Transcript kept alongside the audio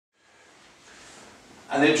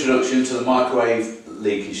An introduction to the microwave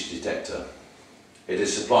leakage detector. It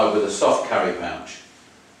is supplied with a soft carry pouch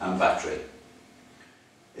and battery.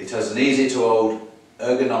 It has an easy to hold,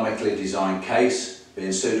 ergonomically designed case,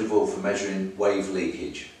 being suitable for measuring wave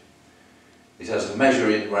leakage. It has a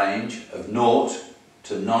measuring range of 0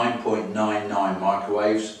 to 9.99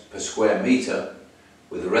 microwaves per square metre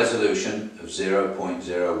with a resolution of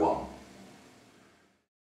 0.01.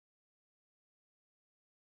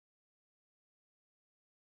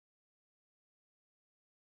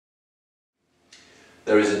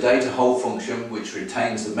 There is a data hold function which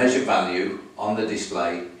retains the measure value on the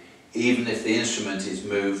display even if the instrument is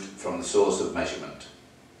moved from the source of measurement.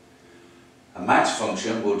 A match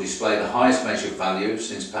function will display the highest measured value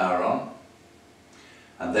since power on,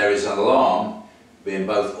 and there is an alarm being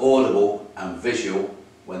both audible and visual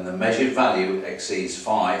when the measured value exceeds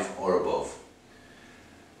 5 or above.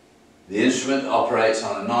 The instrument operates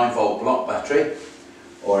on a 9-volt block battery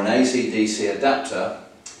or an AC/DC adapter,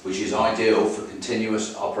 which is ideal for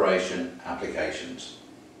continuous operation applications.